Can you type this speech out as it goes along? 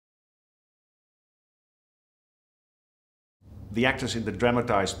The actors in the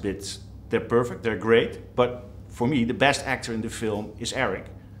dramatized bits, they're perfect, they're great, but for me, the best actor in the film is Eric,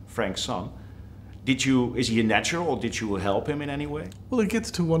 Frank's son. Is he a natural, or did you help him in any way? Well, it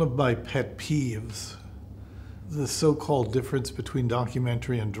gets to one of my pet peeves, the so-called difference between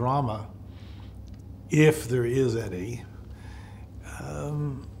documentary and drama, if there is any.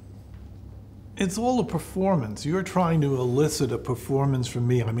 It's all a performance. You're trying to elicit a performance from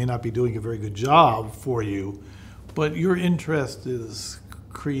me. I may not be doing a very good job for you, but your interest is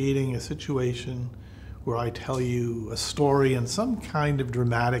creating a situation where I tell you a story in some kind of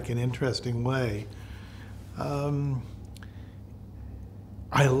dramatic and interesting way. I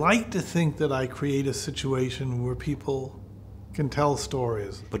like to think that I create a situation where people can tell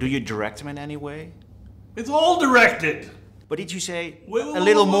stories. But do you direct him in any way? It's all directed! But did you say Whoa, a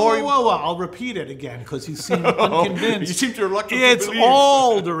little more? Whoa, I'll repeat it again, because you seem unconvinced. You seem to reluctant It's to believe.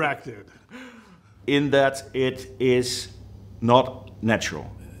 all directed. In that it is not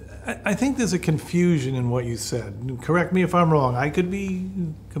natural. I think there's a confusion in what you said. Correct me if I'm wrong. I could be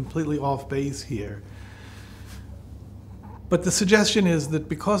completely off base here. But the suggestion is that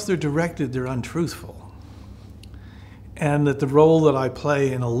because they're directed, they're untruthful. And that the role that I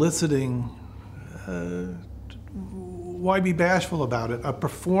play in eliciting, why be bashful about it? A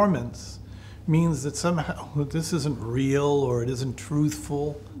performance means that somehow this isn't real or it isn't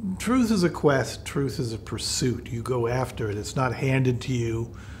truthful. Truth is a quest, truth is a pursuit. You go after it. It's not handed to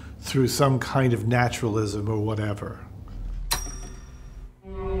you through some kind of naturalism or whatever.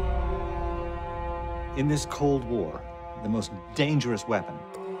 In this Cold War, the most dangerous weapon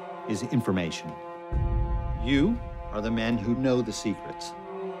is information. You are the men who know the secrets.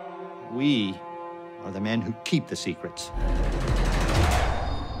 We are the men who keep the secrets.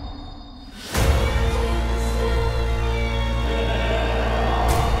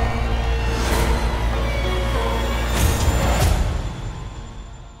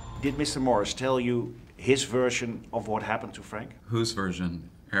 Did Mr. Morris tell you his version of what happened to Frank? Whose version?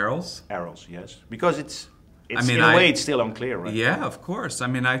 Errol's? Errol's, yes. Because it's in a way, it's still unclear, right? Yeah, of course. I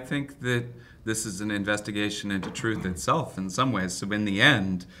mean, I think that this is an investigation into truth itself in some ways. So in the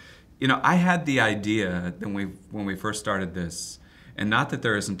end, you know, I had the idea when we first started this, and not that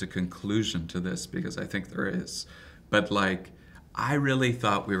there isn't a conclusion to this, because I think there is, but like, I really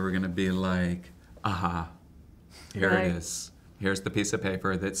thought we were going to be like, aha, here Right. it is. Here's the piece of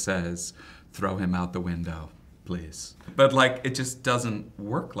paper that says, throw him out the window, please. But like, it just doesn't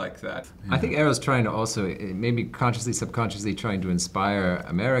work like that. I think Errol's trying to also, maybe consciously, subconsciously trying to inspire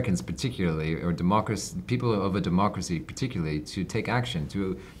Americans particularly, or people of a democracy particularly, to take action,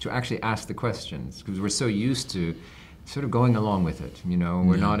 to actually ask the questions. Because we're so used to sort of going along with it, you know?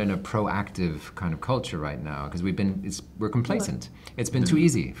 We're not in a proactive kind of culture right now, because we're complacent. It's been too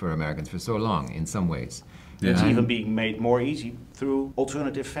easy for Americans for so long, in some ways. It's even being made more easy through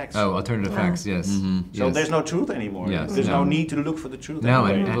alternative facts. Oh, alternative facts, yes. So Yes. there's no truth anymore. Yes, There's no. no need to look for the truth No,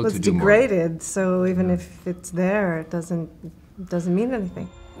 anyway. and people It's to do more. degraded, so even if it's there, it doesn't mean anything.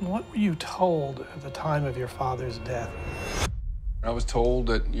 What were you told at the time of your father's death? I was told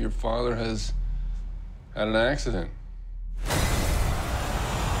that your father has had an accident.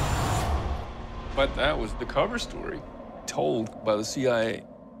 But that was the cover story, told by the CIA.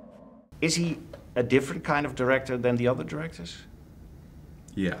 Is he a different kind of director than the other directors?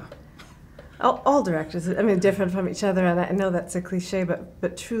 Yeah. All directors, I mean, different from each other, and I know that's a cliche,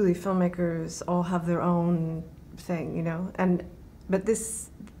 but truly filmmakers all have their own thing, you know? But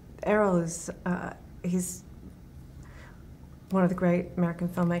Errol is, he's one of the great American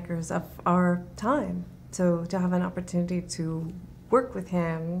filmmakers of our time. So to have an opportunity to work with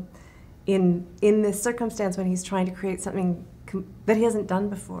him in this circumstance when he's trying to create something that he hasn't done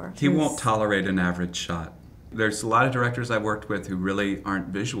before. He won't tolerate an average shot. There's a lot of directors I've worked with who really aren't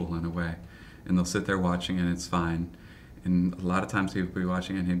visual in a way, and they'll sit there watching and it's fine. And a lot of times he'll be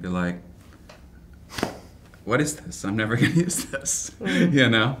watching and he'd be like, what is this? I'm never going to use this, you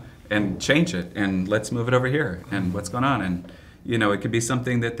know? And change it, and let's move it over here, and what's going on? And, you know, it could be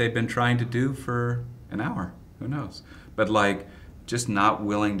something that they've been trying to do for an hour, who knows? But like, just not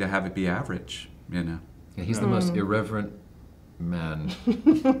willing to have it be average, you know? Yeah, he's the most irreverent man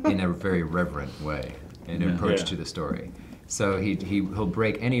in a very reverent way, in approach to the story. So he'll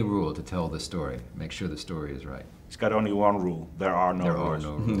break any rule to tell the story, make sure the story is right. He's got only one rule: there are no rules.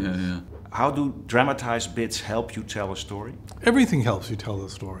 There are no rules. How do dramatized bits help you tell a story? Everything helps you tell the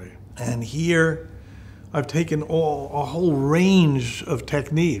story. And here, I've taken a whole range of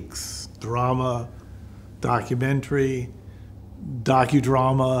techniques: drama, documentary,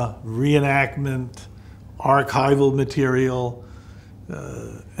 docudrama, reenactment, archival material,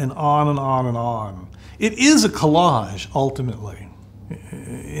 and on and on and on. It is a collage, ultimately.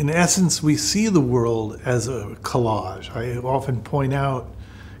 In essence, we see the world as a collage. I often point out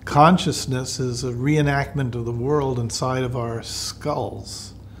consciousness is a reenactment of the world inside of our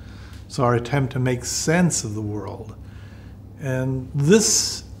skulls. It's our attempt to make sense of the world. And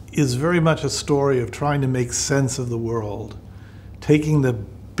this is very much a story of trying to make sense of the world, taking the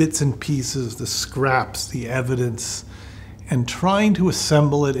bits and pieces, the scraps, the evidence, and trying to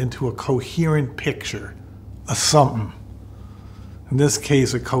assemble it into a coherent picture, a something. In this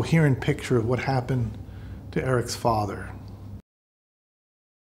case, a coherent picture of what happened to Eric's father.